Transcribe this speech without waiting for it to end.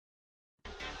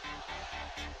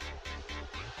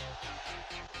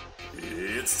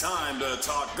It's time to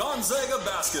talk Gonzaga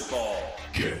basketball.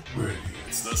 Get ready.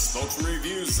 It's the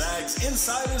Spokesman-Review Zags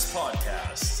Insiders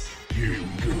Podcast. Here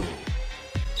we go.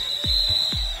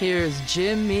 Here's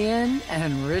Jim Meehan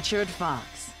and Richard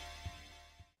Fox.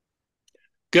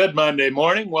 Good Monday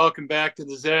morning. Welcome back to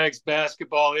the Zags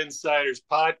Basketball Insiders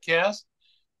Podcast.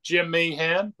 Jim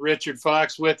Meehan, Richard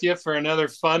Fox with you for another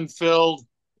fun-filled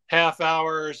half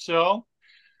hour or so.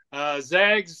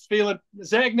 Zag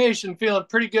Nation feeling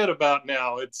pretty good about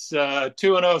now. It's a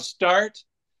 2-0 start.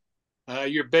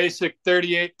 Your basic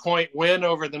 38-point win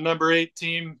over the number 8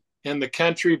 team in the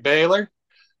country, Baylor.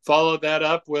 Followed that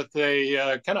up with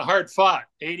a kind of hard-fought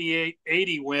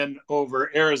 88-80 win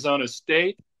over Arizona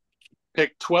State.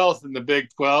 Picked 12th in the Big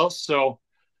 12. So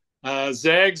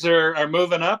Zags are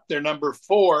moving up. They're number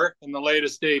 4 in the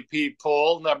latest AP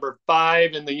poll, number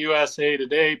 5 in the USA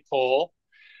Today poll.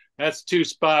 That's 2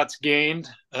 spots gained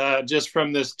just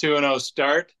from this 2-0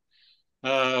 start.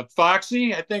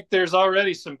 Foxy, I think there's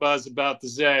already some buzz about the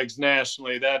Zags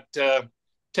nationally. That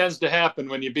tends to happen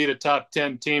when you beat a top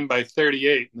 10 team by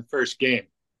 38 in the first game.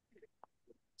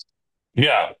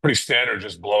 Yeah, pretty standard,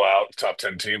 just blow out top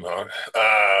 10 team, huh?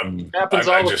 Happens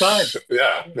all the time.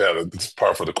 Yeah, it's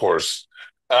par for the course.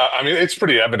 I mean, it's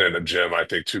pretty evident, Jim, I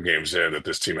think 2 games in that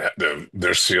this team,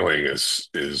 their ceiling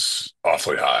is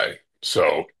awfully high.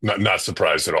 So not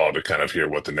surprised at all to kind of hear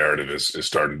what the narrative is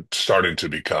starting to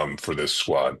become for this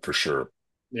squad, for sure.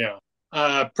 Yeah,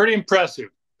 pretty impressive.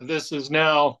 This is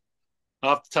now,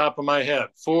 off the top of my head,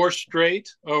 4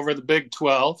 straight over the Big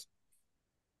 12.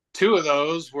 2 of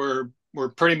those were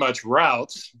pretty much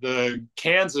routes. The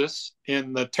Kansas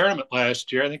in the tournament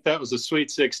last year, I think that was a Sweet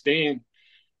 16,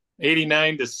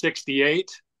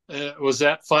 89-68 was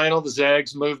that final. The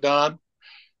Zags moved on.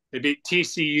 They beat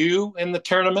TCU in the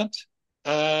tournament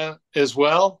as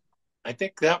well. I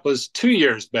think that was 2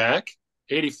 years back,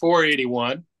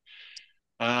 84-81.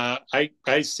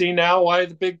 I see now why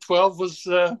the Big 12 was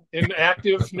in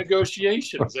active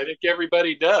negotiations. I think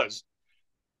everybody does.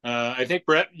 I think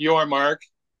Brett Yormark,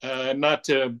 not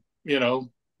to,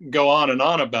 go on and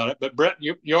on about it, but Brett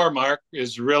Yormark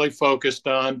is really focused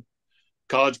on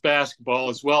college basketball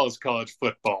as well as college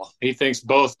football. He thinks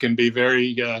both can be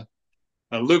very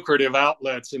lucrative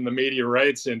outlets in the media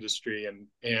rights industry.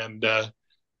 And I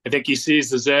think he sees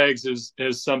the Zags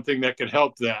as something that could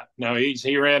help that. Now,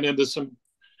 he ran into some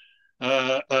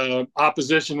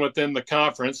opposition within the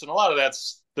conference, and a lot of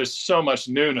there's so much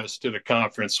newness to the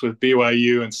conference with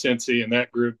BYU and Cincy and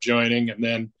that group joining, and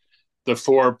then the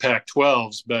 4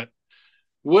 Pac-12s. But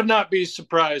would not be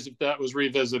surprised if that was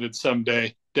revisited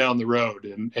someday down the road.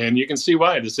 And you can see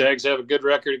why. The Zags have a good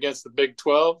record against the Big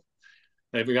 12.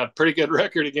 They've got a pretty good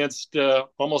record against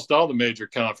almost all the major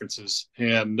conferences.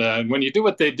 And when you do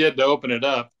what they did to open it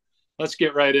up, let's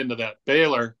get right into that.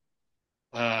 Baylor,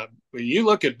 you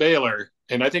look at Baylor,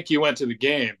 and I think you went to the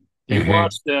game. You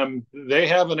watch them. They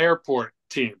have an airport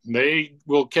team. They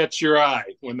will catch your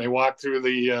eye when they walk through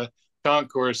the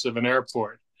concourse of an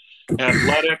airport.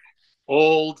 Athletic,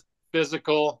 old,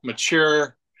 physical,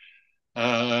 mature,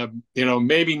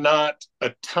 maybe not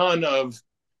a ton of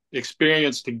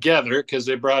experience together because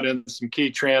they brought in some key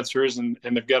transfers and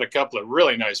they've got a couple of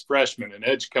really nice freshmen in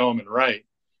Edgecombe and Wright.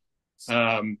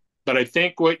 But I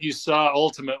think what you saw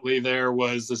ultimately there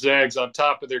was the Zags on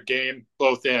top of their game,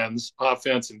 both ends,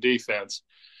 offense and defense.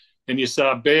 And you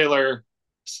saw Baylor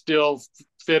still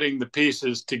fitting the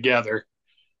pieces together.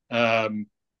 The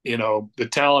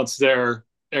talent's there.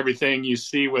 Everything you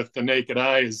see with the naked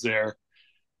eye is there.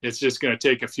 It's just going to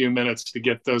take a few minutes to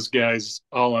get those guys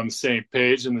all on the same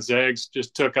page. And the Zags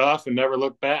just took off and never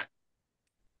looked back.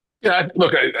 Yeah,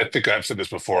 look, I think I've said this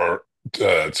before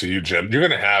to you, Jim. You're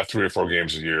going to have 3 or 4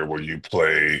 games a year where you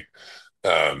play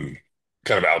kind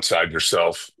of outside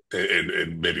yourself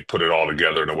and maybe put it all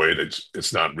together in a way that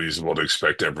it's not reasonable to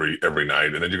expect every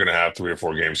night. And then you're going to have 3 or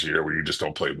 4 games a year where you just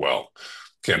don't play well.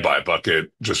 Can't buy a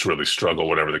bucket, just really struggle,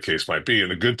 whatever the case might be.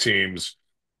 And the good teams,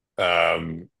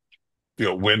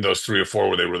 win those 3 or 4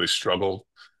 where they really struggle.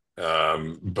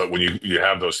 But when you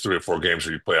have those 3 or 4 games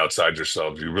where you play outside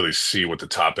yourself, you really see what the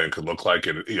top end could look like.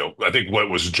 And, I think what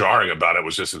was jarring about it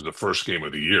was just as the first game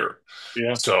of the year.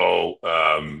 Yeah. So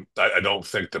I don't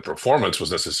think the performance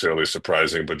was necessarily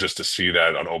surprising, but just to see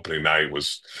that on opening night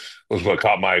was what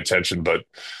caught my attention. But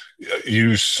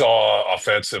you saw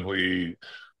offensively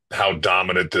how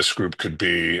dominant this group could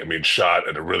be. I mean, shot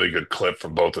at a really good clip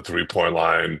from both the 3-point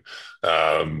line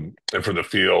and from the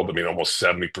field. I mean, almost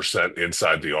 70%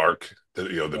 inside the arc.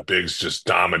 The bigs just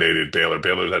dominated Baylor.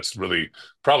 Baylor, that's really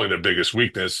probably their biggest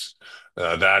weakness.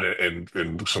 That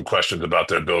and some questions about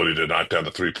their ability to knock down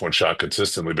the 3-point shot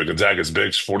consistently. But Gonzaga's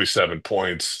bigs, 47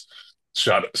 points.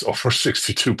 shot over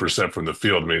 62% from the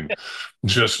field. I mean,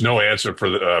 just no answer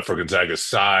for Gonzaga's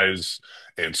size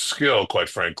and skill, quite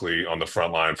frankly, on the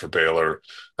front line for Baylor.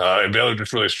 And Baylor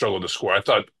just really struggled to score. I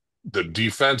thought the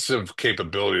defensive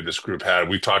capability this group had,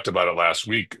 we talked about it last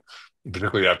week,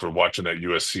 particularly after watching that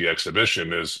USC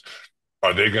exhibition, is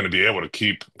are they going to be able to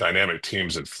keep dynamic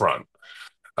teams in front?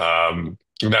 And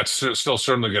that's still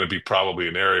certainly going to be probably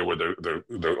an area where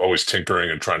they're always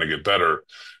tinkering and trying to get better.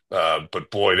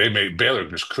 But boy, Baylor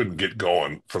just couldn't get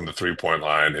going from the 3-point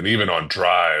line, and even on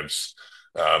drives,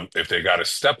 if they got a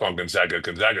step on Gonzaga,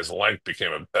 Gonzaga's length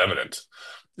became evident.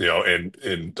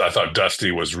 And I thought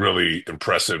Dusty was really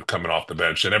impressive coming off the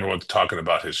bench, and everyone's talking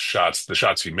about his shots, the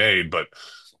shots he made, but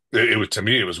it was, to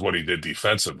me, it was what he did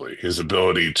defensively, his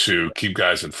ability to keep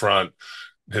guys in front,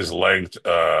 his length.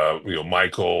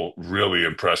 Michael really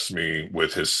impressed me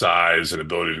with his size and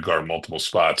ability to guard multiple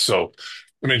spots. So,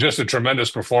 I mean, just a tremendous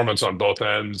performance on both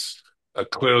ends.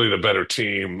 Clearly the better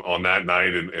team on that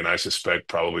night, and I suspect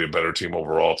probably a better team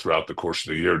overall throughout the course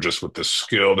of the year, just with the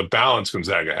skill, the balance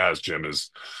Gonzaga has, Jim, is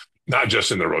not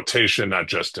just in the rotation, not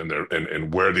just in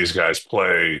in where these guys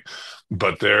play,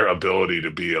 but their ability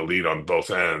to be elite on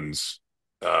both ends.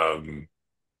 Um,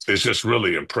 is just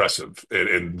really impressive.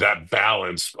 And that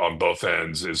balance on both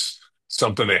ends is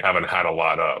something they haven't had a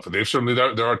lot of. They've certainly,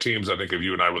 there are teams, I think, if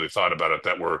you and I really thought about it,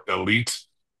 that were elite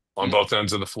on both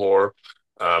ends of the floor.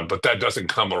 But that doesn't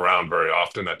come around very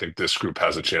often. I think this group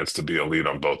has a chance to be elite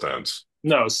on both ends.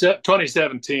 No,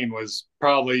 2017 was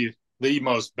probably the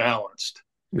most balanced.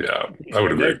 Yeah, I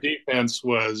would agree. Their defense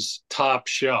was top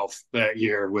shelf that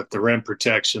year with the rim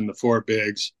protection, the four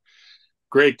bigs,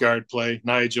 great guard play.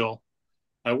 Nigel,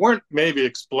 weren't maybe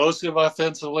explosive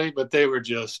offensively, but they were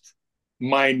just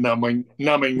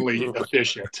mind-numbingly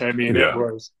efficient. I mean, It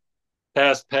was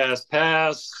pass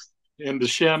into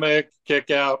Shemek, kick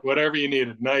out, whatever you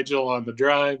needed. Nigel on the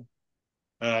drive.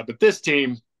 But this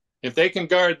team, if they can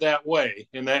guard that way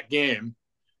in that game,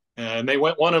 and they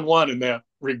went 1-1 in that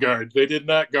regard. They did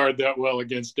not guard that well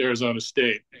against Arizona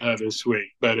State this week.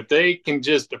 But if they can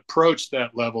just approach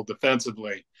that level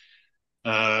defensively,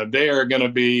 they are going to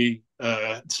be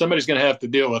somebody's going to have to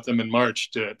deal with them in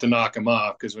March to knock them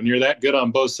off, because when you're that good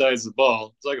on both sides of the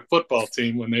ball, it's like a football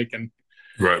team when they can,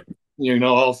 right?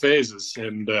 All phases.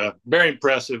 And very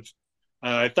impressive.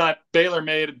 I thought Baylor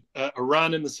made a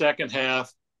run in the second half.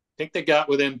 I think they got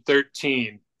within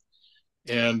 13.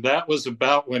 And that was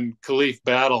about when Khalif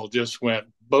Battle just went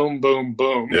boom, boom,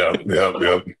 boom.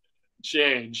 Yeah.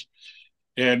 Change.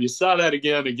 And you saw that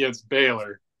again against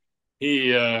Baylor.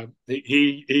 He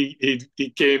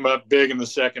came up big in the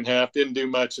second half, didn't do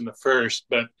much in the first,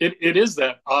 but it is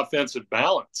that offensive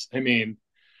balance. I mean,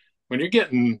 when you're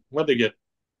getting, they get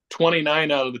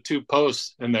 29 out of the two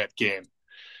posts in that game,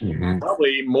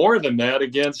 probably more than that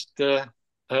against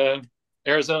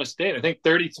Arizona State. I think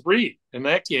 33 in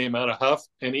that game out of Huff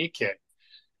and EK.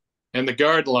 And the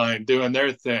guard line doing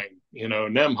their thing.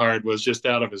 Nemhard was just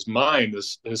out of his mind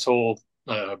this whole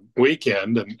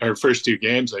weekend, or first two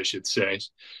games, I should say.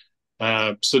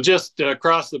 So just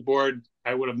across the board,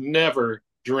 I would have never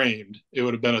dreamed it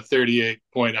would have been a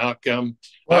 38-point outcome.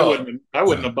 Well, I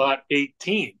wouldn't have bought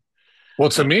 18. Well,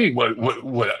 to me,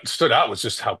 what stood out was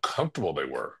just how comfortable they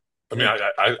were. I mean,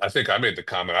 I think I made the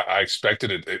comment. I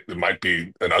expected it might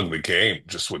be an ugly game,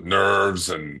 just with nerves,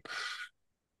 and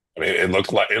I mean, it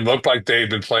looked like they'd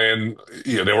been playing.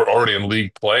 They were already in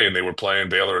league play, and they were playing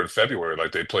Baylor in February,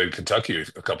 like they played Kentucky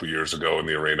a couple years ago in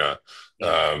the arena.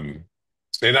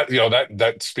 And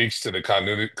that speaks to the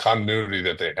continuity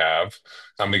that they have,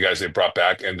 how many guys they brought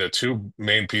back, and the two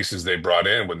main pieces they brought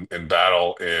in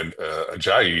Battle and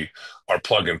Ajayi are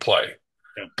plug and play.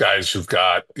 Yeah. Guys who've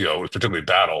got, particularly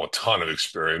Battle, a ton of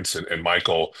experience, and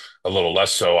Michael a little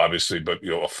less so, obviously, but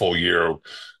a full year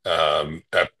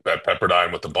at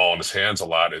Pepperdine with the ball in his hands a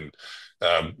lot. And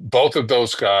both of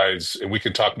those guys, and we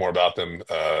can talk more about them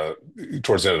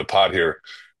towards the end of the pod here.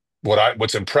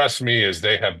 What's impressed me is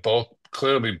they have both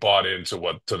clearly bought into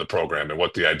the program and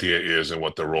what the idea is and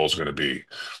what their role is going to be.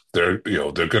 There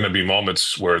are going to be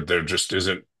moments where there just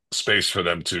isn't space for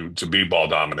them to be ball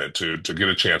dominant, to get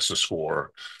a chance to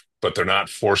score, but they're not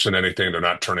forcing anything. They're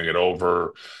not turning it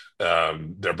over.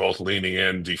 They're both leaning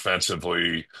in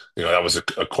defensively. That was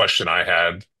a question I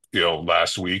had,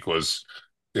 last week was,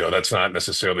 that's not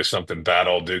necessarily something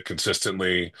Battle did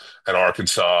consistently at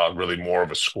Arkansas, really more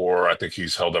of a scorer. I think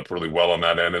he's held up really well on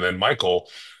that end. And then Michael,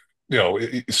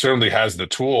 he certainly has the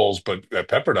tools, but at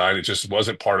Pepperdine, it just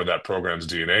wasn't part of that program's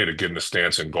DNA to get in the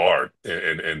stance and guard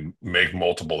and make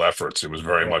multiple efforts. It was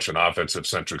very much an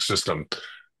offensive-centric system.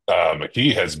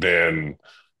 He has been,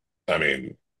 I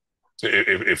mean,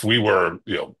 if we were,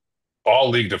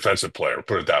 all-league defensive player,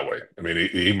 put it that way. I mean,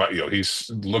 he might, he's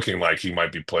looking like he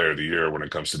might be player of the year when it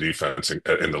comes to defense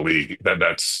in the league.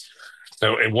 That's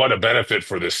so, and what a benefit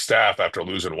for this staff after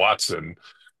losing Watson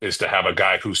is to have a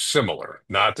guy who's similar,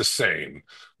 not the same,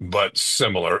 but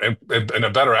similar, and a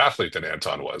better athlete than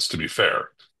Anton was, to be fair.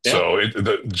 Yeah. So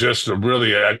just a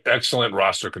really excellent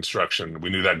roster construction.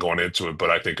 We knew that going into it, but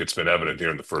I think it's been evident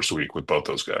here in the first week with both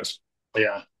those guys.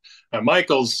 Yeah.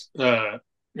 Michael's,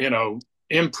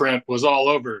 imprint was all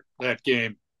over that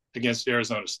game against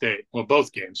Arizona State. Well,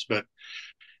 both games, but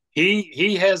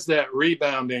he has that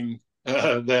rebounding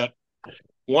that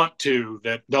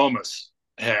Domus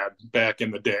had back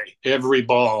in the day. Every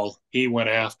ball he went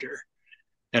after.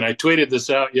 And I tweeted this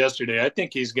out yesterday. I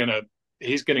think he's gonna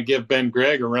give Ben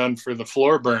Gregg a run for the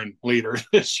floor burn leader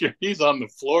this year. He's on the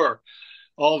floor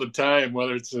all the time,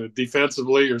 whether it's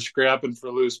defensively or scrapping for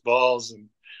loose balls.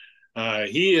 And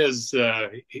he is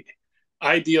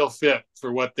ideal fit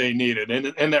for what they needed.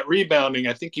 And that rebounding,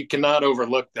 I think you cannot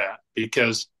overlook that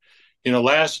because,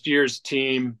 last year's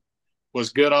team was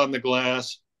good on the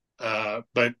glass.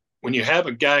 But when you have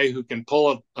a guy who can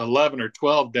pull 11 or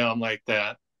 12 down like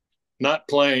that, not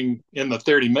playing in the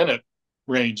 30-minute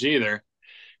range either,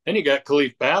 then you got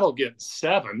Khalif Battle getting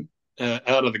 7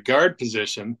 out of the guard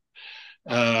position.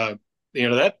 That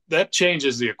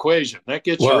changes the equation. That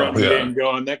gets your running game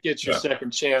going. That gets your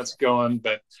second chance going.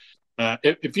 But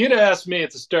if you'd asked me at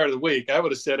the start of the week, I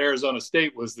would have said Arizona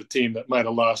State was the team that might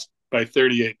have lost by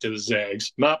 38 to the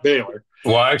Zags, not Baylor.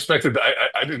 Well, I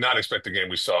did not expect the game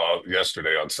we saw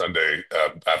yesterday on Sunday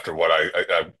after what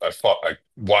I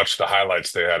watched the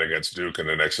highlights they had against Duke in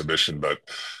an exhibition. But,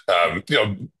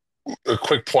 a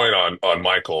quick point on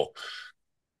Michael.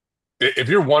 If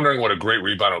you're wondering what a great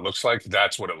rebounder looks like,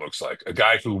 that's what it looks like. A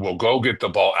guy who will go get the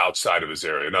ball outside of his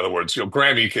area. In other words,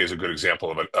 Graham Ike is a good example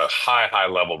of a high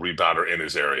level rebounder in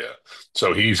his area.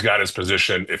 So he's got his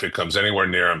position. If it comes anywhere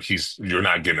near him, you're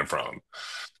not getting it from him.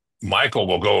 Michael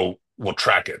will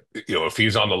track it. If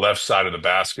he's on the left side of the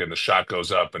basket and the shot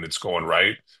goes up and it's going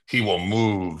right, he will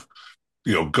move,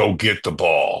 go get the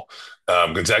ball.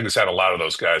 Gonzaga's had a lot of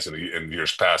those guys in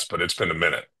years past, but it's been a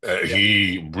minute.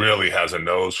 He really has a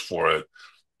nose for it,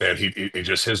 and he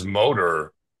just his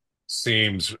motor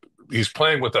seems he's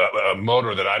playing with a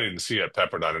motor that I didn't see at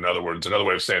Pepperdine. In other words, another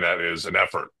way of saying that is an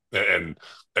effort and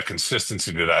a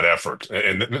consistency to that effort,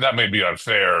 and that may be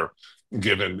unfair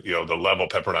given the level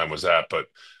Pepperdine was at, but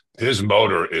his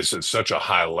motor is at such a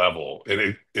high level,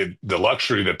 and the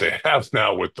luxury that they have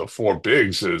now with the 4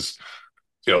 bigs is.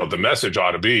 The message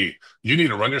ought to be, you need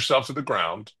to run yourself to the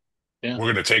ground. Yeah.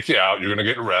 We're going to take you out. You're going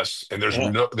to get rest. And there's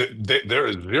there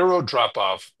is zero drop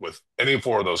off with any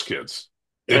 4 of those kids.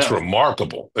 It's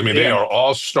remarkable. I mean, they are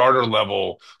all starter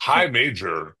level, high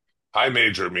major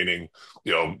meaning,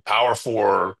 power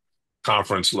 4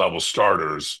 conference level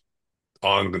starters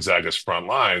on Gonzaga's front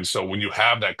line. So when you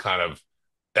have that kind of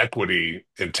equity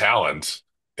in talent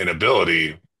and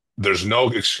ability, there's no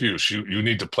excuse. You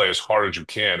need to play as hard as you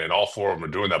can, and all 4 of them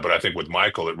are doing that. But I think with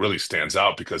Michael, it really stands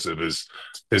out because of his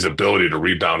ability to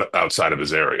rebound outside of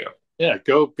his area. Yeah,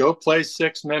 go play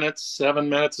 6 minutes, 7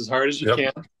 minutes as hard as you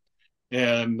can.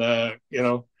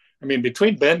 And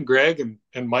between Ben Gregg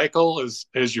and Michael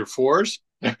as your 4s,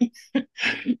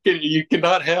 you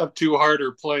cannot have 2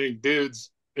 harder playing dudes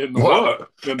in the world.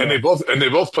 And they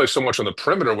both play so much on the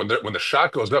perimeter. When the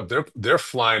shot goes up, they're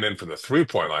flying in from the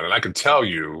 3-point line, and I can tell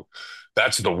you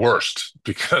that's the worst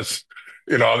because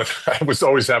I was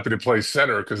always happy to play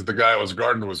center because the guy I was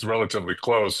guarding was relatively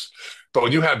close. But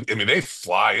when you have, they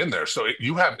fly in there, so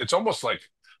it's almost like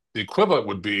the equivalent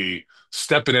would be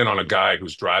stepping in on a guy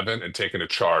who's driving and taking a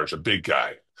charge, a big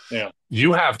guy. Yeah,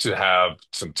 you have to have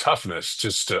some toughness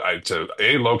just to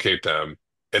A, locate them.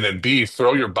 And then B,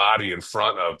 throw your body in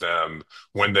front of them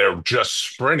when they're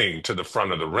just sprinting to the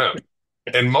front of the rim.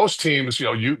 And most teams,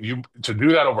 you to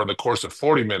do that over the course of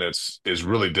 40 minutes is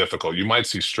really difficult. You might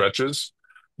see stretches,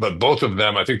 but both of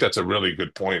them, I think that's a really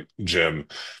good point, Jim,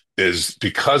 is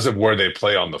because of where they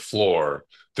play on the floor,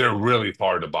 they're really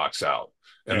hard to box out.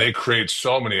 And they create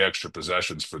so many extra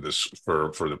possessions for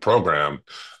the program.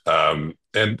 And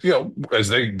as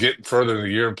they get further in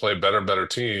the year and play better and better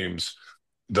teams,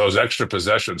 those extra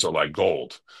possessions are like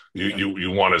gold.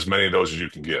 You want as many of those as you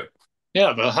can get.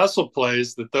 Yeah, the hustle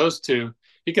plays that those 2,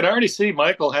 you can already see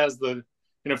Michael has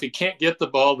if he can't get the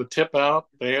ball, the tip out,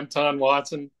 the Anton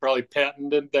Watson probably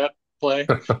patented that play.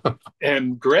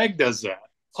 And Greg does that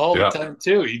all the time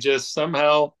too. He just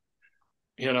somehow,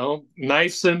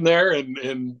 knifes in there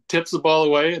and tips the ball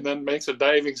away and then makes a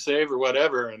diving save or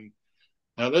whatever. And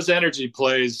those energy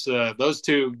plays, those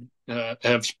 2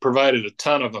 have provided a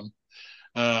ton of them.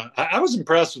 I was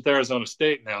impressed with Arizona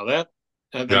State. Now that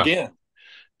Yeah. again,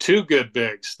 two good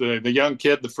bigs. The young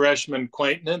kid, the freshman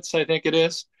Quaintance, I think it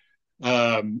is,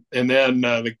 and then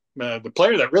the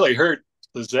player that really hurt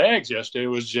the Zags yesterday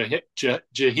was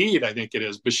Jaheed. I think it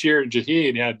is Bashir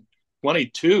Jaheed. He had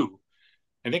 22.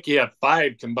 I think he had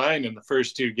 5 combined in the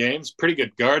first 2 games. Pretty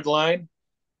good guard line.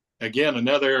 Again,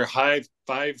 another high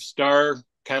 5-star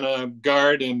kind of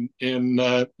guard in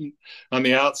on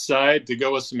the outside to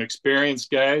go with some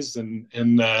experienced guys,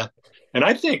 and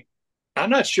I think I'm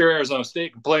not sure Arizona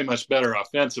State can play much better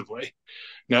offensively.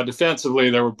 Now, defensively,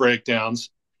 there were breakdowns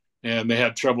and they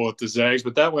had trouble with the Zags,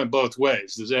 but that went both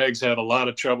ways. The Zags had a lot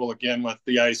of trouble again with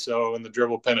the ISO and the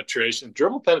dribble penetration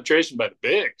by the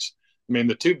bigs. I mean,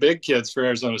 the 2 big kids for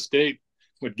Arizona State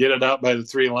would get it out by the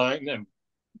 3 line and,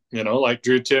 like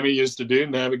Drew Timme used to do,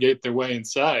 navigate their way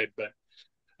inside. But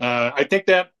I think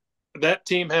that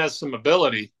team has some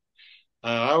ability.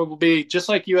 I will be just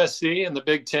like USC in the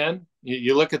Big Ten.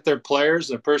 You look at their players,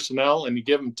 their personnel, and you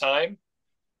give them time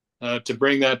to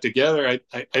bring that together.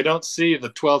 I don't see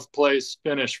the 12th place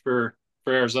finish for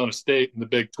Arizona State in the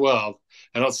Big 12.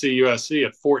 I don't see USC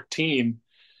at 14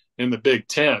 in the Big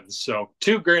Ten. So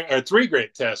 3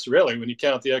 great tests, really, when you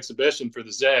count the exhibition for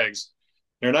the Zags.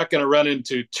 They're not going to run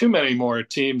into too many more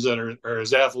teams that are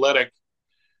as athletic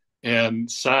and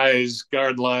size,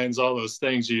 guard lines, all those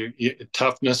things,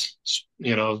 toughness,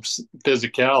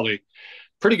 physicality.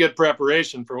 Pretty good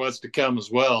preparation for what's to come as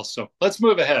well. So let's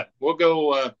move ahead. We'll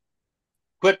go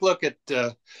quick look at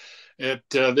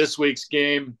this week's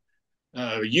game.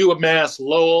 UMass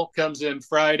Lowell comes in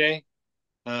Friday.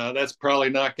 That's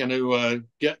probably not going to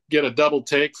get a double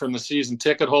take from the season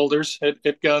ticket holders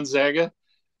at Gonzaga.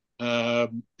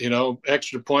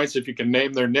 Extra points if you can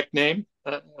name their nickname.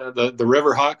 The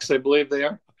Riverhawks, I believe they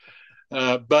are.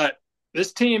 But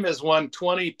this team has won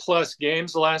 20 plus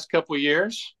games the last couple of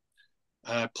years,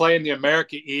 playing the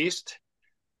America East,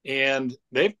 and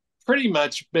they've pretty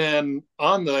much been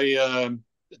on the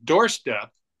doorstep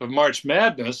of March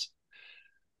Madness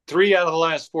 3 out of the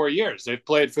last 4 years. They've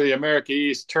played for the America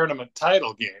East tournament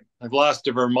title game. They've lost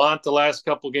to Vermont the last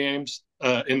couple games,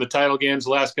 in the title games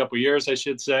the last couple of years, I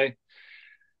should say.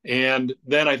 And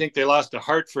then I think they lost to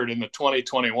Hartford in the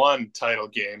 2021 title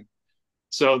game.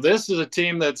 So this is a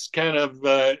team that's kind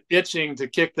of itching to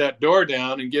kick that door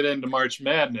down and get into March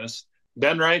Madness.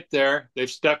 Been right there. They've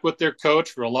stuck with their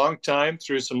coach for a long time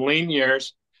through some lean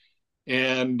years,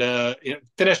 and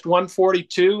finished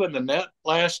 142 in the net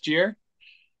last year.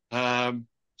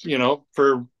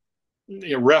 For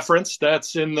reference,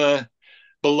 that's in the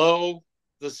below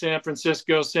the San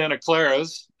Francisco Santa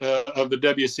Claras of the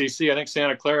WCC. I think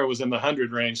Santa Clara was in the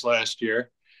 100 range last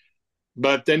year.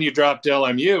 But then you dropped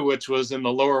LMU, which was in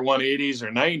the lower 180s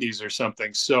or 90s or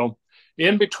something. So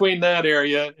in between that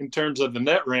area, in terms of the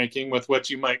net ranking with what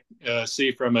you might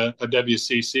see from a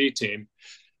WCC team,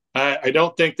 I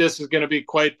don't think this is going to be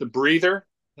quite the breather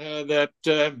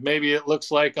that maybe it looks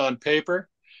like on paper.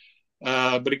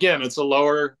 But again, it's a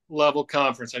lower level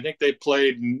conference. I think they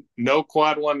played no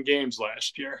quad 1 games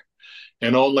last year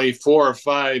and only 4 or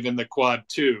 5 in the quad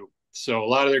 2. So a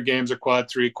lot of their games are quad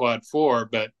 3, quad 4,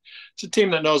 but it's a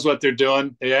team that knows what they're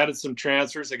doing. They added some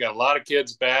transfers. They got a lot of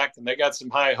kids back, and they got some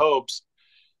high hopes.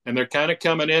 And they're kind of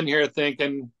coming in here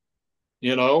thinking,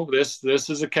 this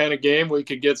is a kind of game we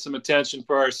could get some attention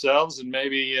for ourselves, and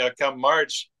maybe come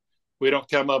March, we don't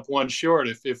come up one short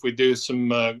if we do some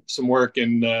work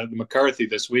in the McCarthy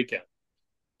this weekend.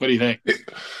 What do you think?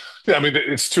 Yeah, I mean,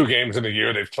 it's 2 games in a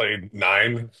year. They've played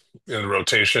 9 in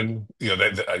rotation. You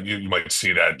might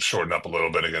see that shorten up a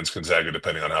little bit against Gonzaga,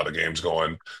 depending on how the game's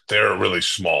going. They're really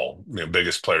small.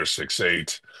 Biggest player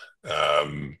 6'8".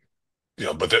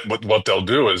 But what they'll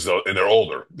do is and they're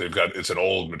older. It's an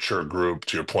old, mature group.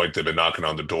 To your point, they've been knocking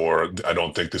on the door. I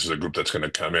don't think this is a group that's going to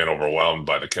come in overwhelmed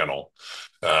by the kennel.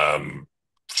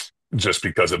 Just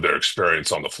because of their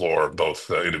experience on the floor,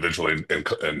 both individually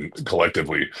and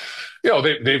collectively.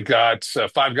 They've got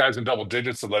 5 guys in double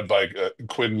digits, led by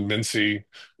Quinn Mincy,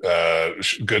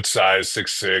 good size,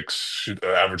 6'6",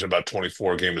 average about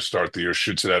 24 game to start the year,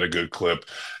 shoots it at a good clip.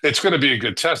 It's going to be a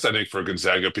good test, I think, for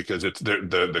Gonzaga because it's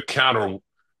the counter.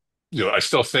 I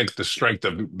still think the strength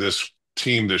of this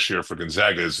team this year for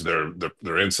Gonzaga is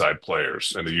their inside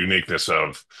players and the uniqueness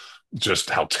of just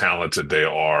how talented they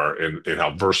are and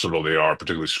how versatile they are,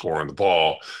 particularly scoring the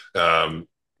ball.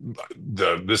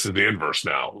 This is the inverse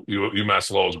now.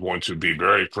 UMass Lowell is going to be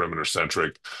very perimeter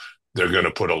centric. They're going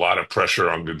to put a lot of pressure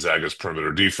on Gonzaga's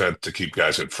perimeter defense to keep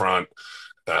guys in front.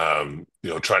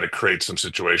 Try to create some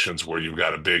situations where you've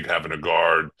got a big having a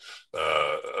guard,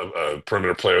 a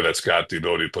perimeter player that's got the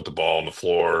ability to put the ball on the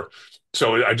floor,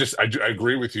 So I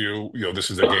agree with you.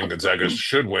 This is a game Gonzaga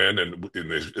should win, and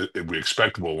we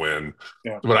expect will win.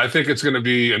 Yeah. But I think it's going to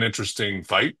be an interesting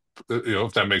fight.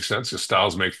 If that makes sense. The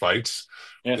styles make fights,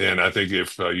 Yeah. and I think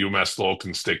if UMass Lowell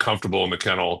can stay comfortable in the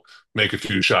kennel, make a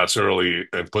few shots early,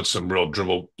 and put some real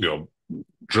dribble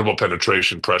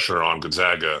penetration pressure on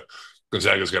Gonzaga,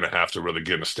 Gonzaga's going to have to really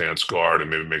get in a stance guard and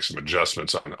maybe make some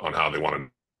adjustments on how they want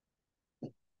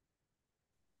to.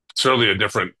 Certainly a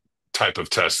different type of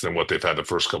test than what they've had the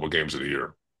first couple of games of the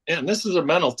year. And this is a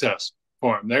mental test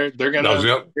for them. They're No,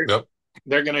 gonna yep.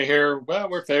 they're gonna hear, well,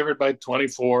 we're favored by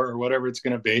 24 or whatever it's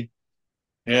gonna be,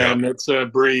 and Yep. it's a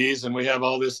breeze, and we have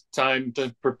all this time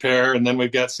to prepare, and then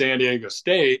we've got San Diego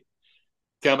State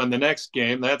coming the next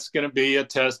game. That's going to be a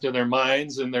test of their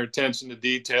minds and their attention to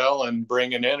detail and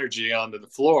bringing energy onto the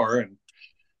floor,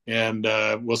 and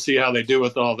we'll see how they do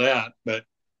with all that. But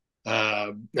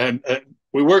and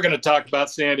we were going to talk about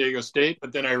San Diego State,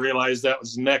 but then I realized that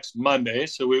was next Monday,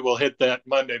 so we will hit that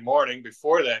Monday morning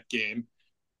before that game.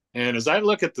 And as I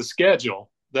look at the schedule,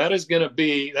 that is going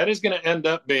to end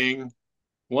up being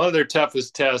one of their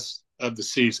toughest tests of the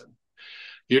season.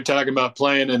 You're talking about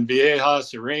playing in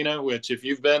Viejas Arena, which if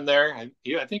you've been there, I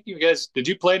think you guys, did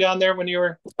you play down there when you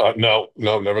were? No,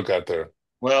 never got there.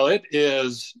 Well, it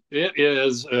is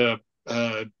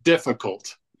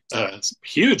difficult,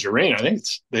 huge arena. I think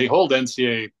they hold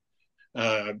NCAA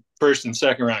first and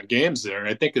second round games there.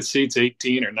 I think it seats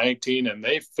 18 or 19, and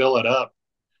they fill it up,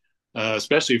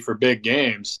 especially for big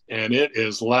games. And it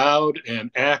is loud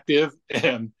and active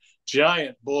and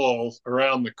giant bulls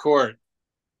around the court.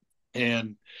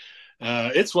 And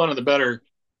it's one of the better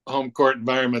home court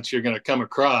environments you're going to come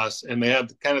across. And they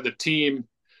have kind of the team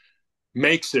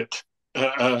makes it.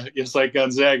 It's like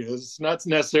Gonzaga. It's not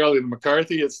necessarily the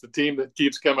McCarthy. It's the team that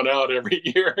keeps coming out every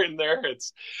year in there.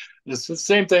 It's the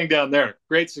same thing down there.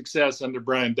 Great success under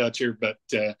Brian Dutcher, but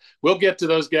we'll get to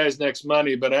those guys next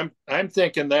Monday. But I'm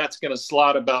thinking that's going to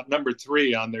slot about number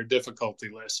 3 on their difficulty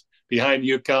list, behind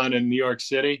UConn and New York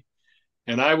City.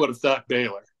 And I would have thought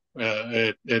Baylor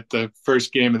at the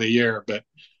first game of the year, but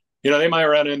they might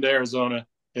run into Arizona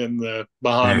in the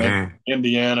Bahamas,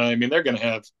 Indiana. I mean, they're going to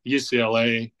have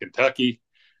UCLA, Kentucky.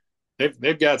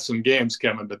 They've got some games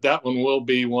coming, but that one will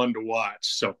be one to watch.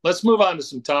 So let's move on to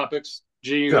some topics,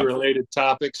 GU-related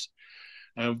topics.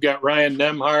 We've got Ryan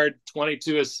Nembhard,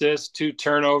 22 assists, 2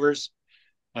 turnovers.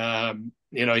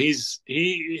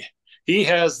 He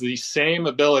has the same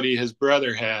ability his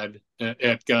brother had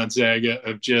at Gonzaga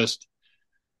of just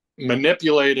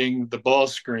manipulating the ball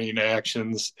screen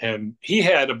actions, and he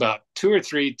had about 2 or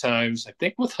 3 times, I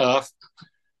think with Huff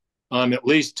on at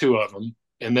least 2 of them,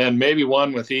 and then maybe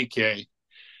one with EK,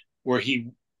 where he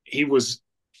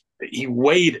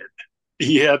waited.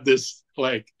 He had this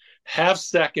like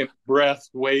half-second breath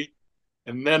wait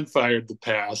and then fired the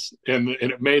pass, and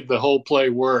it made the whole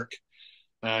play work.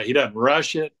 He doesn't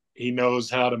rush it. He knows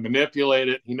how to manipulate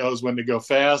it. He knows when to go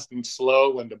fast and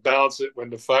slow, when to bounce it, when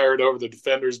to fire it over the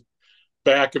defender's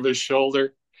back of his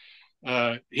shoulder.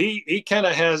 He kind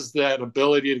of has that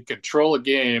ability to control a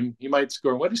game. He might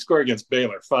score. What did he score against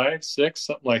Baylor? 5, 6,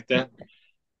 something like that,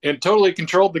 and totally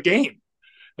controlled the game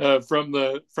from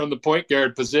the point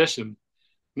guard position,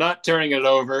 not turning it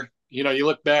over. You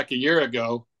look back a year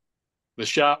ago, the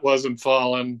shot wasn't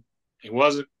falling. He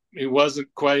wasn't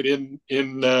quite in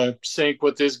sync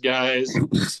with his guys.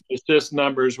 Assist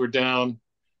numbers were down.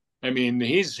 I mean,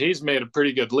 he's made a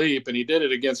pretty good leap, and he did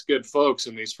it against good folks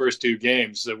in these first 2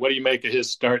 games. What do you make of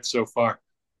his start so far?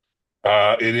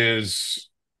 It is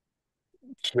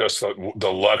just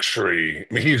the luxury.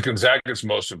 I mean, he's Gonzaga's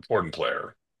most important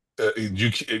player.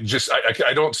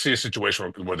 I don't see a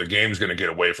situation where the game's going to get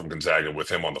away from Gonzaga with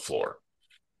him on the floor.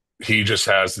 He just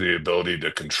has the ability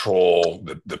to control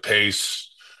the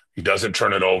pace. He doesn't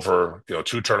turn it over. 2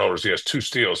 turnovers. He has 2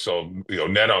 steals. So,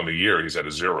 net on the year, he's at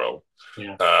a 0.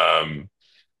 Yeah.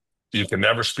 You can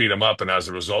never speed him up, and as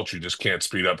a result, you just can't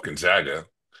speed up Gonzaga.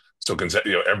 So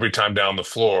Gonzaga, every time down the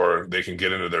floor, they can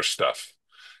get into their stuff,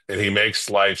 and he makes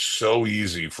life so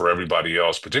easy for everybody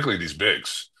else, particularly these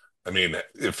bigs. I mean,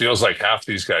 it feels like half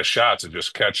these guys' shots are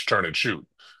just catch, turn, and shoot,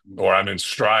 or I'm in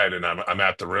stride and I'm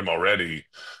at the rim already.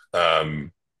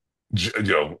 Um, you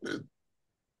know,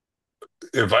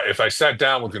 if I sat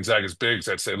down with Gonzaga's bigs,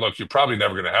 I'd say, look, you're probably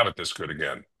never going to have it this good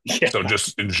again. Yeah. So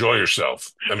just enjoy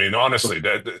yourself. I mean, honestly,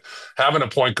 having a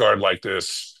point guard like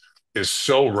this is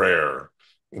so rare,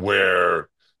 where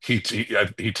he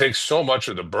takes so much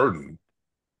of the burden,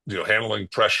 handling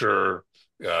pressure,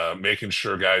 making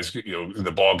sure guys,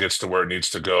 the ball gets to where it needs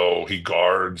to go. He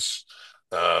guards.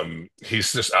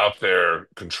 He's just out there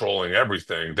controlling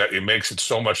everything that it makes it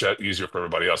so much easier for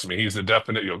everybody else. I mean, he's the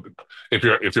definite,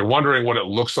 if you're wondering what it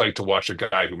looks like to watch a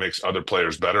guy who makes other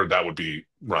players better, that would be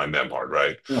Ryan Nembhard,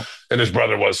 right? Yeah. And his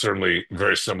brother was certainly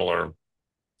very similar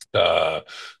uh,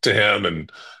 to him.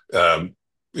 And, um,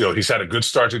 he's had a good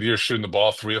start to the year shooting the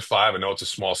ball 3 of 5. I know it's a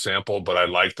small sample, but I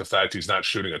like the fact he's not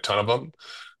shooting a ton of them.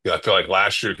 I feel like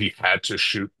last year he had to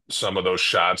shoot some of those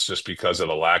shots just because of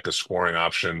the lack of scoring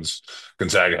options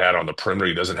Gonzaga had on the perimeter.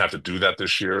 He doesn't have to do that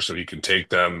this year, so he can take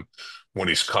them when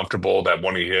he's comfortable. That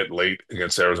one he hit late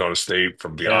against Arizona State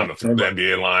from beyond the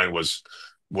NBA line was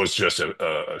just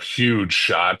a huge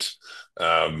shot.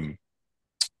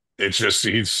 It's just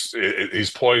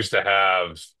he's poised to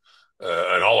have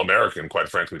an All-American, quite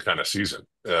frankly, kind of season.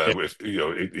 With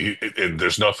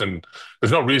there's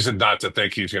no reason not to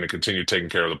think he's going to continue taking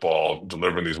care of the ball,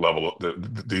 delivering these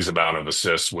amount of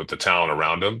assists with the talent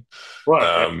around him.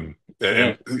 Well,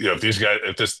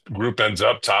 If this group ends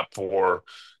up a top four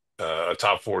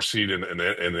seed in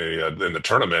the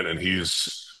tournament, and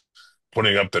he's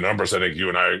putting up the numbers I think you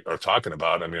and I are talking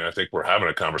about. I mean, I think we're having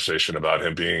a conversation about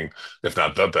him being, if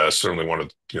not the best, certainly one of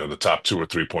the top 2 or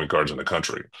 3 point guards in the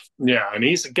country. Yeah, and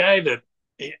he's a guy that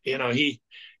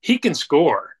he can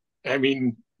score. I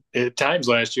mean, at times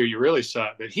last year you really saw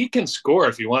it, but he can score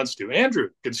if he wants to. Andrew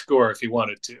could score if he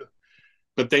wanted to,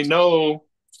 but they know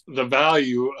the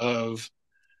value of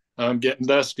getting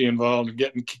Dusty involved,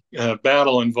 getting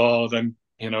Battle involved, and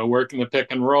working the pick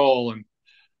and roll. And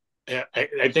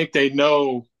I think they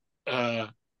know, the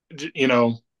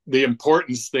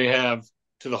importance they have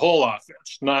to the whole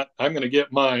offense. Not, I'm going to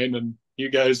get mine and you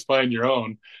guys find your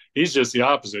own. He's just the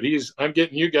opposite. I'm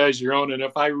getting you guys your own. And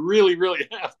if I really, really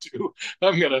have to,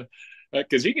 I'm going to,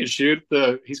 because he can shoot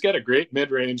he's got a great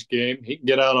mid-range game. He can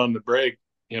get out on the break,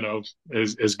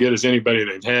 as good as anybody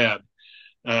they've had.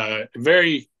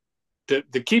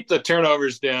 To keep the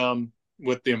turnovers down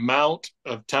with the amount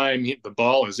of time the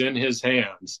ball is in his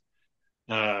hands.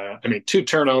 2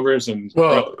 turnovers and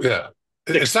yeah.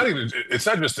 It's not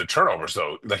just the turnovers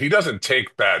though. Like, he doesn't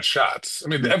take bad shots. I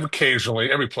mean,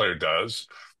 occasionally every player does,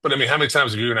 but I mean, how many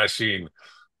times have you and I seen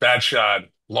bad shot,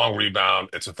 long rebound,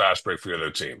 it's a fast break for the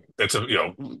other team? It's a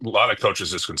lot of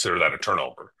coaches just consider that a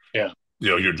turnover. Yeah.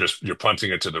 You're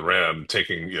punting it to the rim,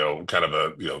 taking, kind of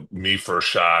a, me first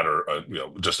shot or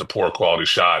just a poor quality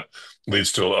shot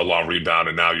leads to a long rebound.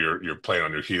 And now you're playing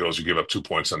on your heels. You give up 2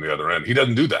 points on the other end. He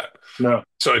doesn't do that. No.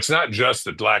 So it's not just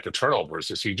the lack of turnovers.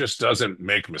 It's he just doesn't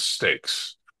make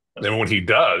mistakes. And when he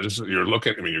does, you're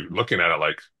looking at it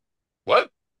like, what?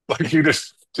 Like,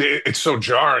 it's so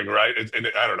jarring, right? And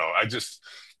I don't know.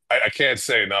 I can't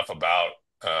say enough about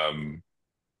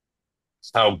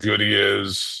how good he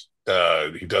is.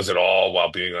 He does it all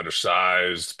while being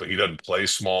undersized, but he doesn't play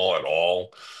small at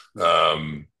all.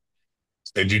 And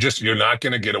you're not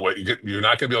going to get away. You're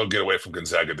not going to be able to get away from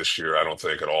Gonzaga this year, I don't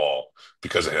think, at all,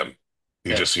 because of him.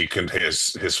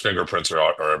 His fingerprints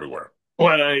are everywhere.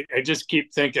 Well, I just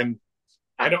keep thinking,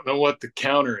 I don't know what the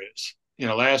counter is.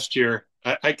 Last year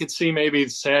I could see maybe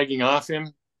sagging off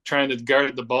him, trying to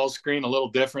guard the ball screen a little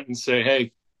different and say,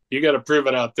 hey, you got to prove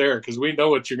it out there, because we know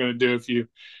what you're going to do if you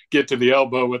get to the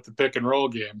elbow with the pick and roll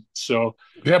game. So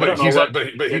yeah, but he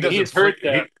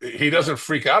doesn't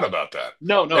freak out about that.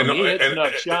 No, he hits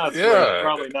enough shots. Yeah, it's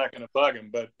probably not going to bug him.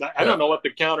 But I don't know what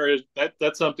the counter is.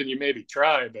 That's something you maybe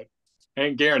try, but I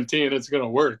ain't guaranteeing it's going to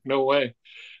work. No way.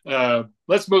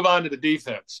 Let's move on to the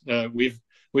defense. We've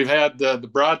had the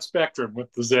broad spectrum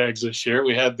with the Zags this year.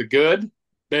 We had the good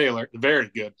Baylor, the very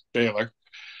good Baylor.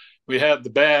 We had the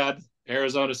bad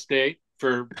Arizona State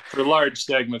for large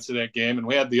segments of that game, and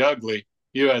we had the ugly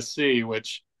USC,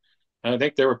 which I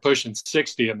think they were pushing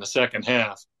 60 in the second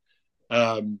half.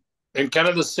 And kind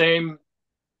of the same,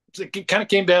 it kind of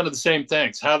came down to the same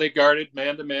things: how they guarded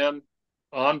man-to-man,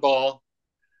 on ball,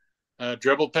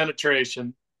 dribble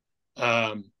penetration.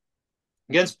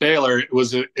 Against Baylor, it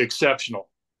was exceptional.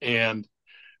 And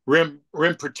rim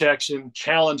protection,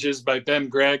 challenges by Ben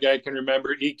Gregg, I can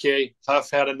remember. EK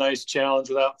Huff had a nice challenge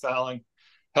without fouling,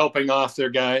 helping off their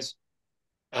guys.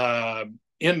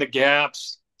 In the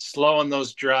gaps, slowing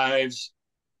those drives,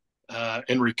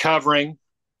 and recovering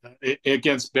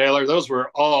against Baylor. Those were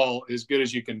all as good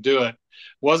as you can do it.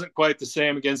 Wasn't quite the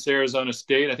same against Arizona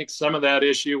State. I think some of that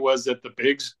issue was that the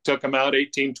bigs took them out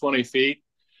 18, 20 feet,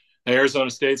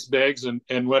 Arizona State's bigs,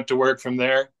 and went to work from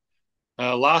there.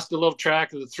 Lost a little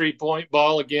track of the three-point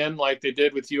ball again, like they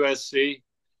did with USC.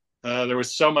 There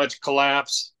was so much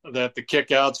collapse that the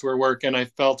kickouts were working, I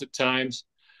felt at times.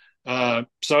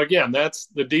 So again, that's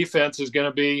the defense is going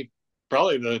to be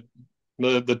probably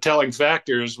the telling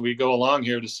factor as we go along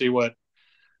here to see what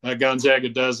Gonzaga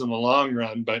does in the long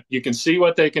run. But you can see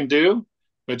what they can do,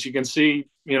 but you can see,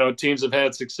 teams have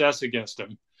had success against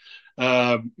them.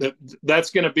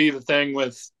 That's going to be the thing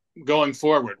with going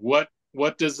forward. What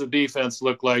does the defense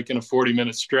look like in a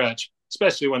 40-minute stretch,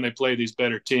 especially when they play these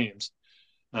better teams?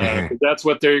 That's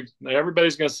what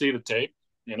everybody's going to see the tape,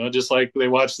 just like they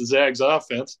watch the Zags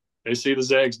offense, they see the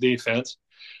Zags defense.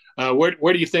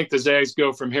 Where do you think the Zags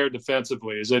go from here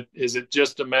defensively? Is it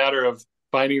just a matter of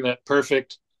finding that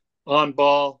perfect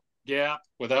on-ball gap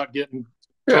without getting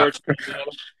torched?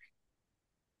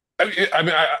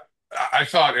 I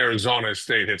thought Arizona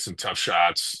State hit some tough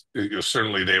shots.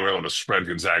 Certainly, they were able to spread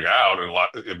Gonzaga out in a lot,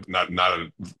 not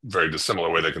a very dissimilar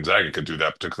way that Gonzaga could do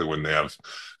that, particularly when they have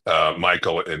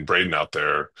Michael and Braden out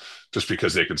there, just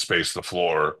because they can space the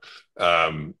floor.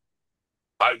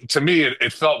 To me,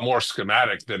 it felt more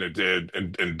schematic than it did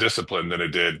and discipline than it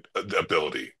did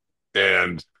ability.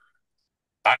 And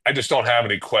I just don't have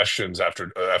any questions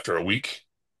after a week.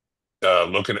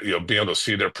 Looking at being able to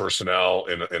see their personnel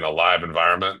in a live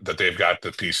environment, that they've got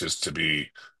the pieces to be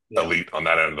elite on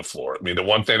that end of the floor. I mean, the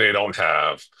one thing they don't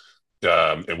have,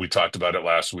 and we talked about it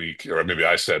last week, or maybe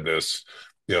I said this,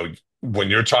 when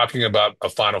you're talking about a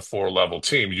Final Four level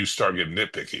team, you start getting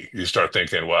nitpicky. You start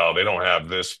thinking, well, they don't have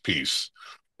this piece.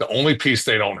 The only piece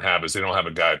they don't have is they don't have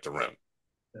a guy at the rim.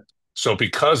 So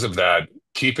because of that,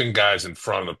 keeping guys in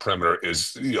front of the perimeter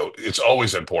is, it's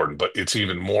always important, but it's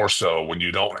even more so when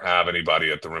you don't have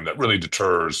anybody at the rim. That really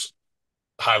deters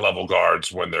high-level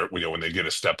guards when when they get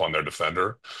a step on their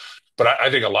defender. But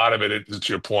I think a lot of it,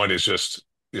 to your point, is just,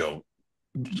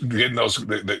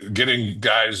 getting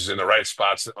guys in the right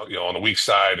spots, on the weak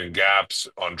side and gaps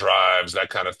on drives, that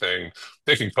kind of thing.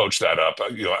 They can coach that up.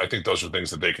 I think those are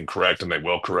things that they can correct and they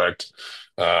will correct.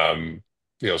 The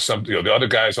other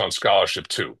guys on scholarship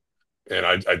too. And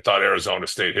I thought Arizona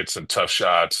State hit some tough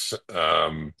shots.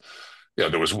 There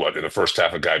was in the first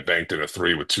half, a guy banked in a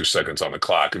three with 2 seconds on the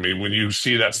clock. I mean, when you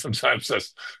see that, sometimes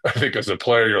I think as a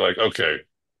player, you're like, okay,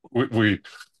 we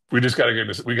just got to get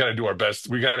this. We got to do our best.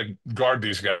 We got to guard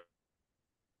these guys.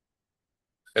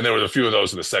 And there was a few of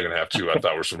those in the second half too. I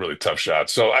thought were some really tough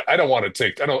shots. So I don't want to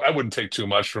take. I wouldn't take too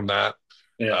much from that.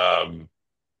 Yeah.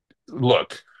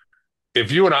 Look,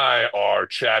 if you and I are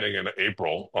chatting in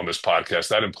April on this podcast,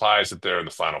 that implies that they're in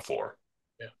the Final Four.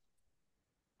 Yeah.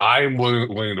 I am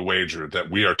willing to wager that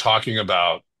we are talking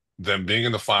about them being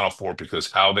in the Final Four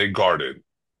because how they guarded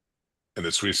in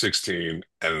the Sweet 16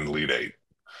 and in the Elite Eight.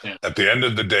 Yeah. At the end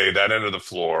of the day, that end of the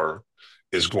floor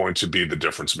is going to be the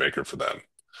difference maker for them.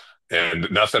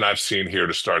 And nothing I've seen here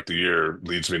to start the year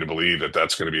leads me to believe that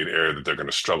that's going to be an area that they're going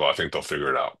to struggle. I think they'll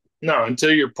figure it out. No, and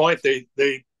to your point, they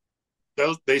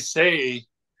say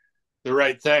the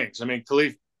right things. I mean,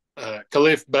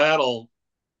 Khalif Battle,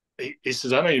 he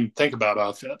says, I don't even think about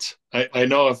offense. I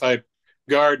know if I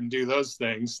guard and do those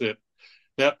things,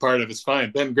 that part of it's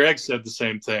fine. Ben Gregg said the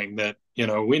same thing, that,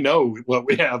 we know what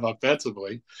we have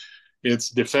offensively. It's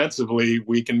defensively,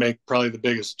 we can make probably the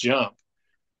biggest jump.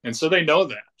 And so they know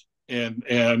that. And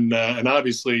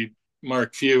obviously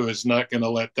Mark Few is not going to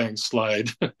let things slide.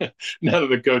 None of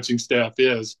the coaching staff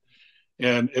is.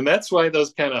 And that's why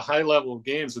those kind of high-level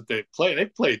games that they've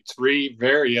played 3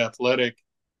 very athletic,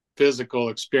 physical,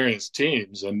 experienced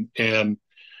teams. And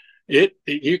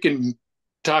you can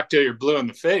talk till you're blue in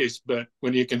the face, but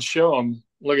when you can show them,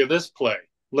 look at this play,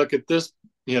 look at this,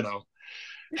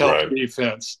 help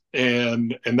defense,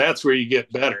 and that's where you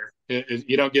get better.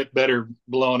 You don't get better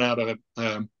blown out of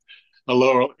a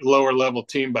lower level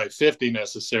team by 50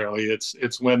 necessarily.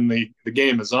 It's when the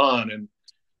game is on,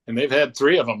 and they've had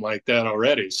 3 of them like that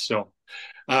already. So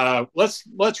let's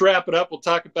wrap it up. We'll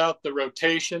talk about the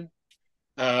rotation.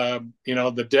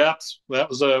 The depth. That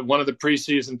was one of the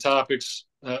preseason topics,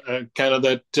 kind of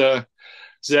that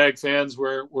Zag fans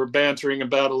were bantering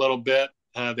about a little bit.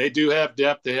 They do have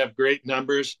depth. They have great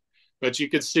numbers, but you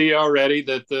could see already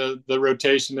that the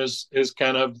rotation is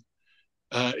kind of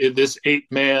this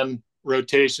 8-man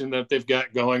rotation that they've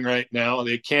got going right now.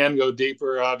 They can go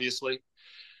deeper, obviously,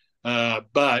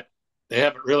 but they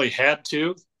haven't really had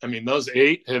to. I mean, those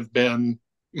 8 have been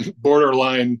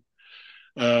borderline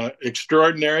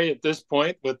extraordinary at this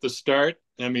point with the start.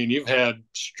 I mean, you've had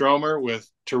Stromer with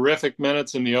terrific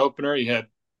minutes in the opener. He had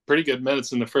pretty good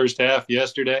minutes in the first half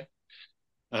yesterday.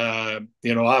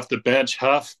 Off the bench,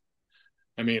 Huff.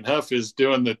 I mean, Huff is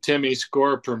doing the Timmy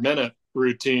score per minute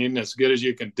routine as good as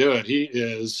you can do it.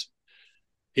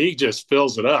 He just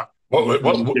fills it up. What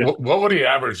would he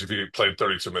average if he played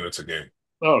 32 minutes a game?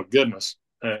 Oh, goodness.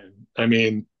 I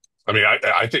mean,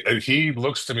 I think he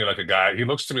looks to me like a guy. He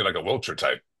looks to me like a Wiltshire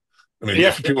type. I mean,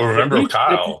 if people remember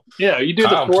Kyle. You do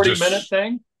Kyle the 40-minute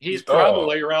thing. he's Oh,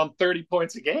 probably around 30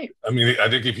 points a game. I mean, I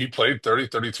think if he played 30,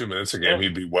 32 minutes a game, Yeah.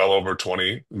 he'd be well over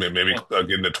 20, maybe Yeah.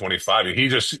 getting to 25. And he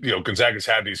just, Gonzaga's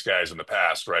had these guys in the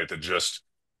past, right, that just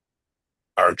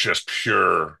are just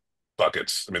pure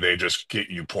buckets. I mean, they just get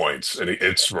you points, and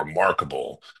it's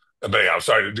remarkable. But yeah, I'm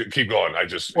sorry to keep going.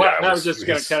 Well, I was just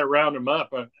going to kind of round him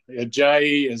up.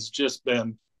 Ajayi has just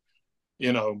been,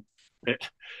 you know,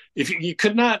 if you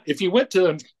could not, if you went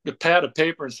to the pad of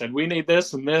paper and said, we need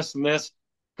this and this and this,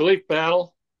 Khalif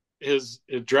Battle, his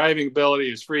driving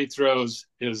ability, his free throws,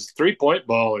 his 3-point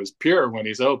ball is pure when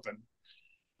he's open.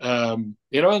 And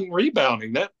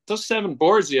rebounding, those 7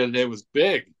 boards the other day was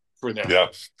big for them.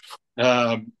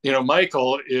 Yeah.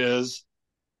 Michael is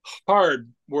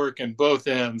hard working both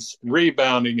ends.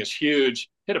 Rebounding is huge.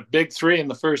 Hit a big 3 in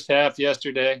the first half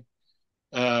yesterday.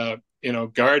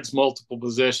 Guards multiple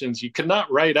positions. You could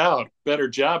not write out better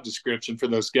job description for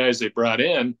those guys they brought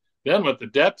in. Then with the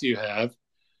depth you have,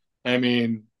 I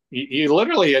mean, you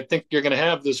literally, I think you're going to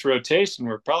have this rotation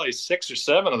where probably 6 or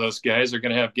 7 of those guys are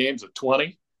going to have games of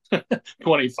 20,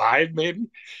 25 maybe.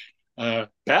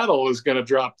 Battle is going to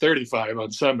drop 35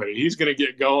 on somebody. He's going to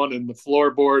get going, and the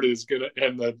floorboard is going to,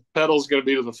 and the pedal's going to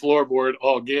be to the floorboard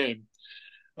all game.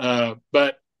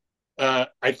 But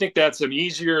I think that's an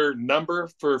easier number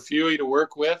for Fuey to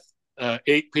work with.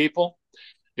 8 people.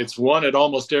 It's one at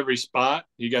almost every spot.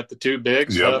 You got the 2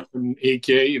 bigs, Yep. Huff and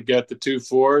EK. You've got the 2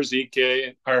 4s,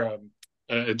 EK, or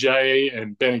Ajayi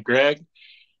and Benny Gregg.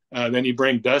 Then you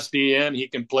bring Dusty in. He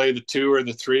can play the 2 or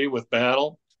the 3 with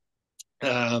Battle.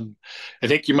 I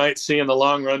think you might see in the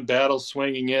long run Battle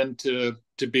swinging in to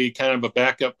be kind of a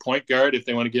backup point guard if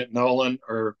they want to get Nolan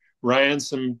or Ryan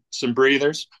some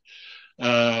breathers.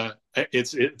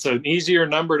 It's an easier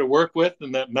number to work with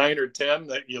than that 9 or 10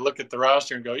 that you look at the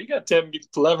roster and go, you got 10,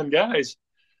 11 guys.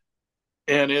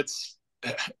 And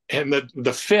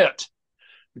the fit,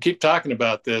 we keep talking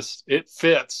about this, it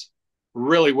fits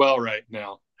really well right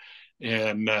now.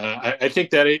 And I think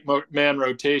that 8-man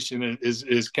rotation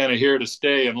is kind of here to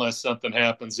stay unless something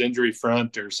happens injury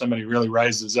front or somebody really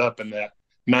rises up in that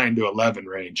 9 to 11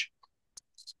 range.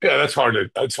 Yeah, that's hard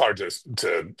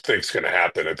to think's going to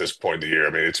happen at this point in the year. I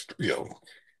mean, it's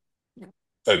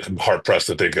I'm hard pressed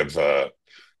to think of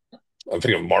I'm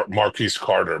thinking of Marquise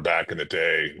Carter back in the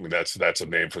day. I mean, that's a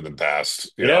name from the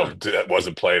past.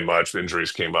 Wasn't playing much.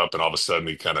 Injuries came up, and all of a sudden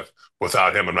he kind of,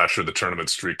 without him, I'm not sure the tournament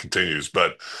streak continues.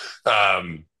 But I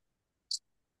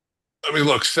mean,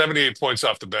 look, 78 points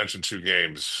off the bench in 2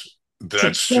 games.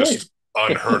 That's just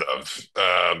unheard of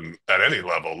at any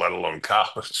level, let alone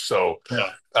college. So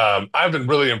I've been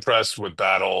really impressed with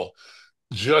Battle,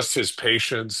 just his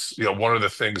patience. One of the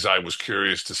things I was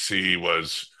curious to see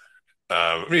was,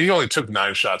 I mean, he only took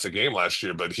 9 shots a game last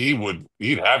year, but he'd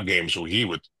have games where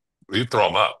he'd throw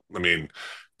them up. I mean,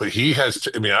 but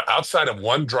I mean, outside of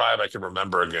one drive I can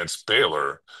remember against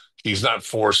Baylor, he's not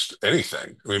forced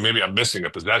anything. I mean, maybe I'm missing a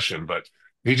possession, but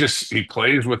he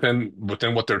plays within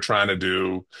what they're trying to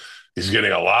do. He's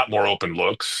getting a lot more open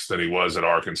looks than he was at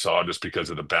Arkansas just because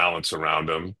of the balance around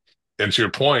him. And to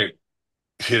your point,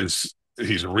 he's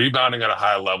rebounding at a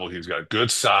high level. He's got good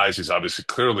size. He's obviously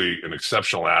clearly an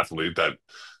exceptional athlete.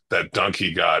 That dunk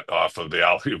he got off of the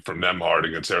alley from Nemhard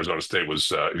against Arizona State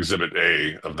was Exhibit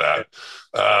A of that.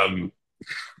 I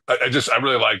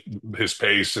really like his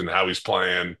pace and how he's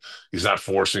playing. He's not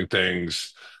forcing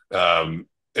things. And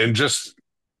just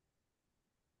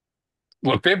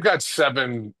look, they've got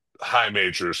 7 high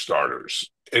major starters.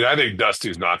 And I think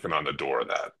Dusty's knocking on the door of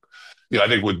that. I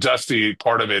think with Dusty,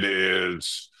 part of it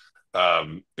is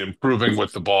improving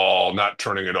with the ball, not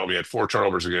turning it over. He had 4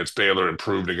 turnovers against Baylor,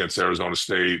 improved against Arizona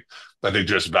State. I think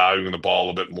just valuing the ball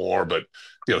a bit more. But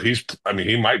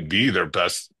he might be their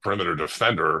best perimeter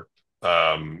defender,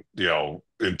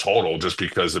 in total, just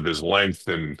because of his length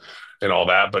and all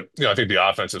that. But I think the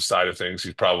offensive side of things,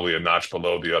 he's probably a notch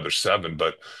below the other 7.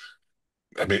 But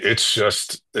I mean, it's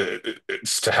just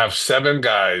it's to have 7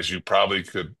 guys you probably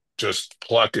could just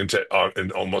pluck into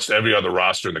in almost every other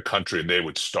roster in the country and they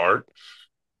would start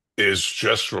is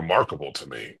just remarkable to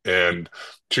me. And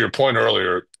to your point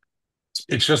earlier,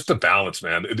 it's just the balance,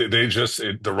 man.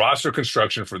 The roster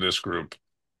construction for this group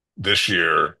this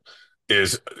year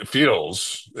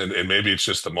feels, and maybe it's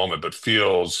just the moment, but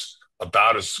feels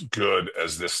about as good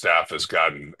as this staff has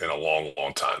gotten in a long,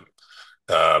 long time.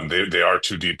 They are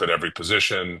too deep at every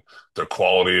position. Their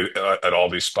quality at all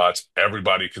these spots.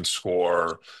 Everybody can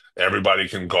score. Everybody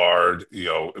can guard.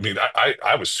 I mean,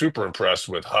 I was super impressed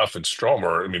with Huff and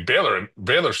Stromer. I mean,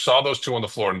 Baylor saw those 2 on the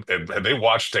floor and they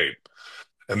watched tape.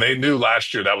 And they knew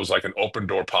last year that was like an open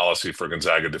door policy for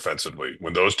Gonzaga defensively.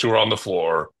 When those 2 are on the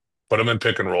floor, put them in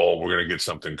pick and roll. We're going to get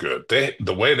something good.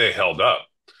 The way they held up,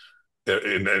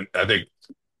 and I think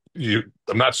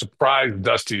I'm not surprised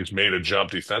Dusty's made a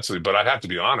jump defensively, but I have to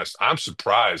be honest, I'm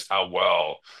surprised how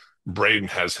well Braden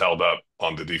has held up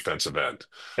on the defensive end.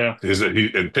 Yeah.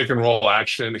 In pick and roll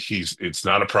action, it's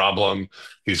not a problem.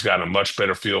 He's got a much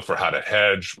better feel for how to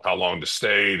hedge, how long to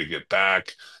stay, to get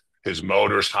back. His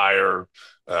motor's higher.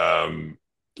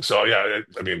 So yeah,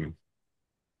 I mean,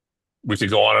 we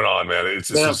could go on and on, man.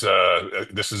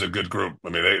 This is a good group. I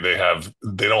mean,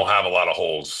 they don't have a lot of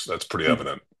holes. That's pretty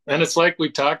evident. And it's like we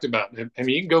talked about. I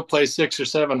mean, you can go play 6 or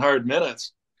 7 hard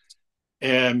minutes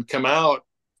and come out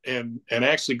and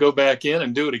actually go back in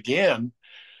and do it again,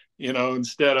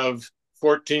 instead of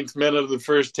 14th minute of the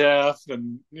first half,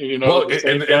 and well, the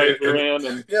same guys are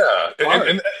in,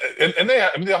 and they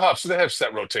have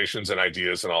set rotations and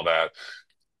ideas and all that.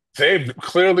 They've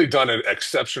clearly done an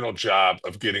exceptional job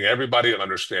of getting everybody to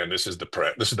understand this is the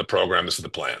program, this is the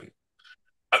plan.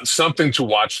 Something to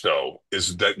watch, though,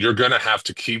 is that you're going to have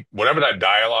to keep whatever that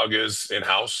dialogue is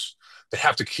in-house, they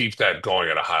have to keep that going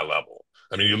at a high level.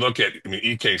 I mean,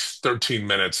 Ike's 13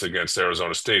 minutes against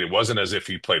Arizona State, it wasn't as if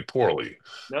he played poorly.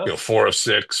 No. 4 of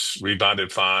 6,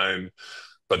 rebounded fine.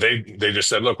 But they just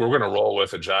said, look, we're going to roll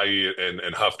with Ajayi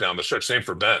and Huff down the stretch. Same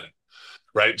for Ben.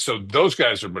 Right. So those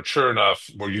guys are mature enough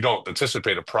where you don't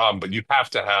anticipate a problem, but you have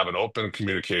to have an open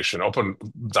communication, open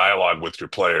dialogue with your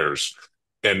players.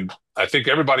 And I think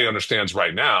everybody understands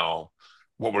right now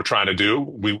what we're trying to do.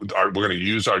 We're going to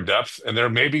use our depth. And there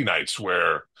may be nights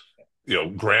where,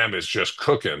 Graham is just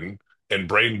cooking and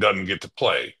Braden doesn't get to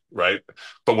play. Right.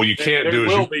 But what you can't do is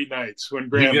there will be nights when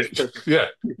Graham is cooking. Yeah.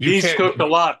 He's cooked a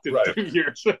lot in right. 2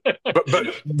 years.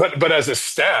 but as a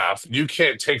staff, you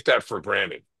can't take that for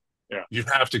granted. Yeah. You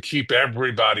have to keep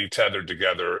everybody tethered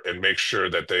together and make sure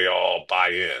that they all buy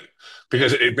in,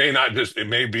 because it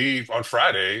may be on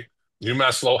Friday,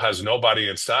 UMass Lowell has nobody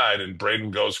inside and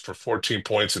Braden goes for 14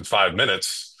 points in 5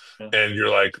 minutes. Yeah. And you're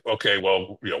like, okay,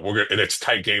 well, and it's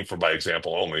tight game for by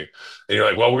example only. And you're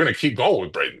like, well, we're going to keep going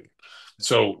with Braden.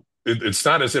 So it's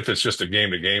not as if it's just a game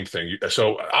to game thing.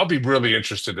 So I'll be really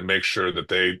interested to make sure that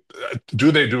they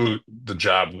do the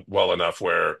job well enough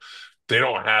where they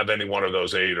don't have any one of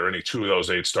those 8 or any 2 of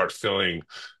those 8 start feeling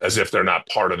as if they're not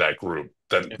part of that group.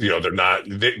 That they're not.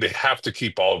 They have to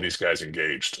keep all of these guys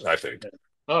engaged, I think.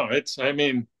 Oh,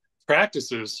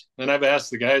 practices, and I've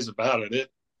asked the guys about it.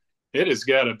 It has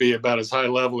got to be about as high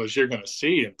level as you're going to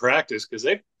see in practice, because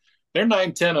they're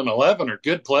 9, 10, and 11 are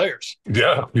good players.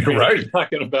 Yeah, you're right. You're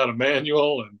talking about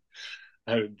Emmanuel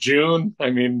and June. I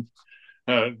mean,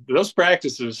 those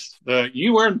practices,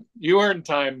 you earn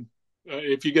time.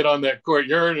 If you get on that court,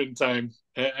 you're earning time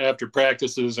after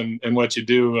practices and what you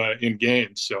do in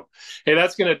games. So, hey,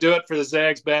 that's going to do it for the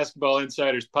Zags Basketball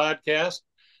Insiders podcast.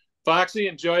 Foxy,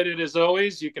 enjoyed it as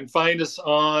always. You can find us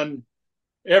on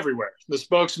everywhere. The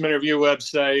Spokesman-Review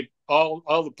website, all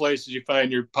the places you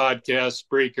find your podcast,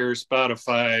 Spreaker,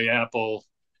 Spotify, Apple,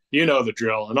 you know the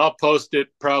drill. And I'll post it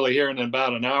probably here in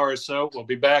about an hour or so. We'll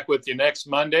be back with you next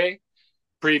Monday.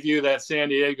 Preview that San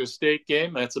Diego State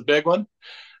game. That's a big one.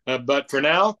 But for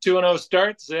now, 2-0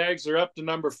 start. Zags are up to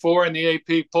number 4 in the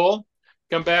AP poll.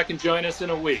 Come back and join us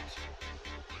in a week.